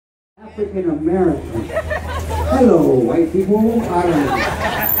African American. Hello, white people.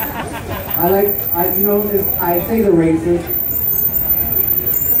 You know, I say the races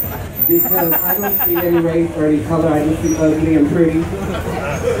because I don't see any race or any color. I just see ugly and pretty.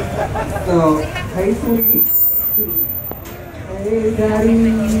 So, hey, sweetie. Hey, daddy.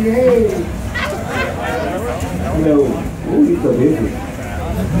 Hey. Hello. Oh, he's so busy.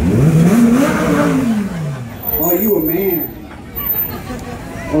 Oh, you a man.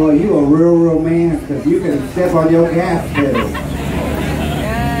 Oh, you a real man, because you can step on your gas pedal.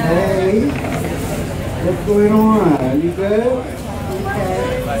 Hey, what's going on? You good? Okay.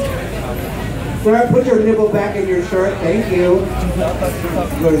 Sir, put your nipple back in your shirt. Thank you.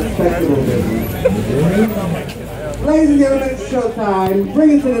 Your respectable business. Ladies and gentlemen, it's showtime.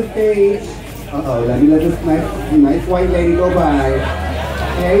 Bring it to the stage. Uh-oh, let me let this nice white lady go by.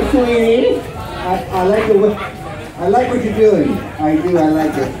 Hey, sweetie. I like what you're doing. I do, I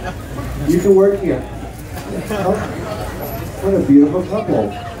like it. You can work here. Oh, what a beautiful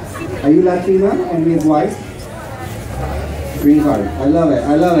couple. Are you Latina and his wife? Green card. I love it,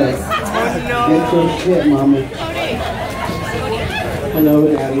 I love it. Oh, no. Get your shit, mama. Hello,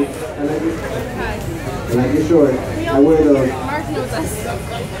 daddy. I like your shorts. I wear those. Mark knows us.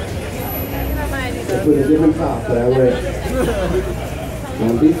 I put a different top, but I wear it.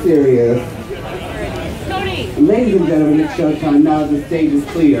 Don't be serious. Ladies and gentlemen, it's showtime. Now the stage is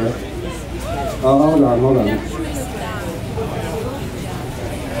clear. Oh, hold on.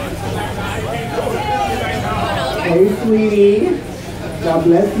 Hey, sweetie. God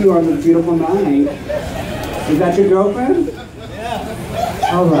bless you on this beautiful night. Is that your girlfriend?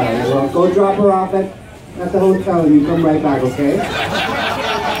 Yeah. All right. Well, go drop her off at the hotel and you come right back, okay?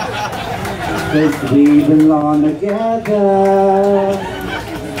 Because we belong together.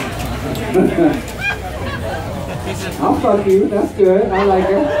 I'll fuck you, that's good, I like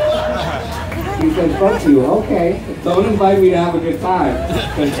it. He said, fuck you, okay. Don't invite me to have a good time,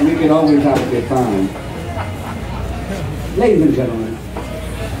 because we can always have a good time. Ladies and gentlemen,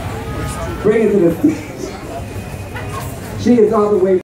 bring it to the stage. She is all the way